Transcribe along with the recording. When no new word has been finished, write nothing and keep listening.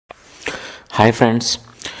Hi friends,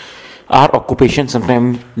 our occupation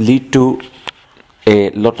sometimes lead to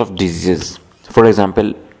a lot of diseases. For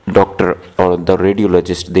example, doctor or the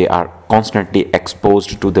radiologist, they are constantly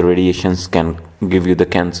exposed to the radiations can give you the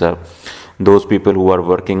cancer. Those people who are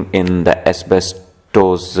working in the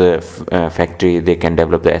asbestos factory, they can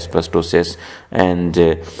develop the asbestosis. And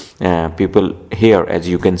people here, as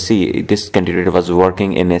you can see, this candidate was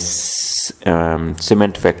working in a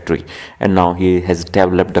cement factory, and now he has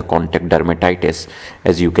developed the contact dermatitis.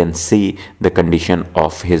 As you can see the condition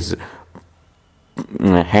of his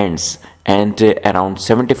hands, and around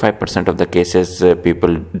 75% of the cases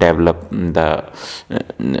people develop the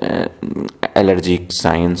allergic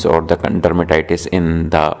signs or the dermatitis in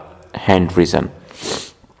the hand region.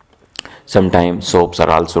 Sometimes soaps are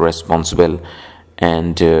also responsible,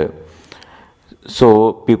 and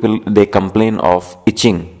so people, they complain of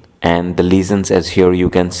itching and the lesions, as here you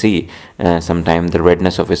can see. Sometimes the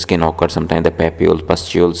redness of skin occurs, sometimes the papules,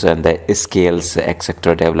 pustules and the scales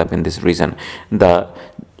etc. develop in this region. The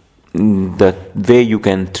way you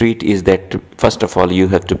can treat is that first of all you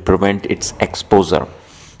have to prevent its exposure,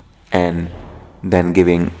 and then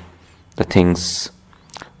giving the things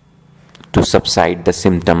to subside the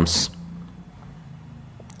symptoms.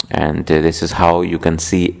 And this is how you can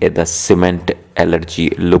see the cement allergy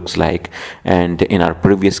looks like. And in our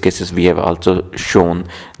previous cases we have also shown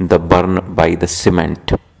the burn by the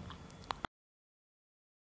cement.